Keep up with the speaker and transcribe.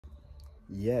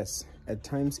Yes, at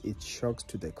times it shocks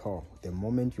to the core the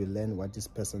moment you learn what this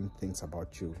person thinks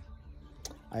about you.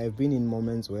 I have been in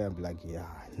moments where I'm like, yeah,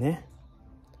 nah,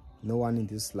 no one in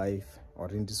this life or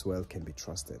in this world can be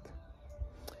trusted.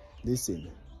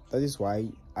 Listen, that is why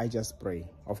I just pray.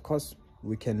 Of course,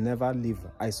 we can never live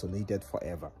isolated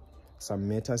forever. Some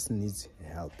matters needs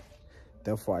help.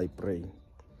 Therefore, I pray,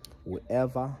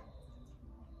 whoever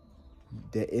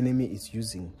the enemy is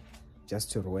using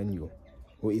just to ruin you,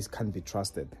 can't be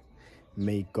trusted,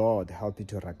 may God help you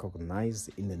to recognize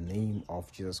in the name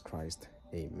of Jesus Christ.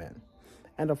 Amen.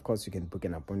 And of course, you can book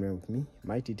an appointment with me.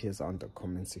 My details are on the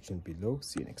comment section below.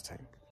 See you next time.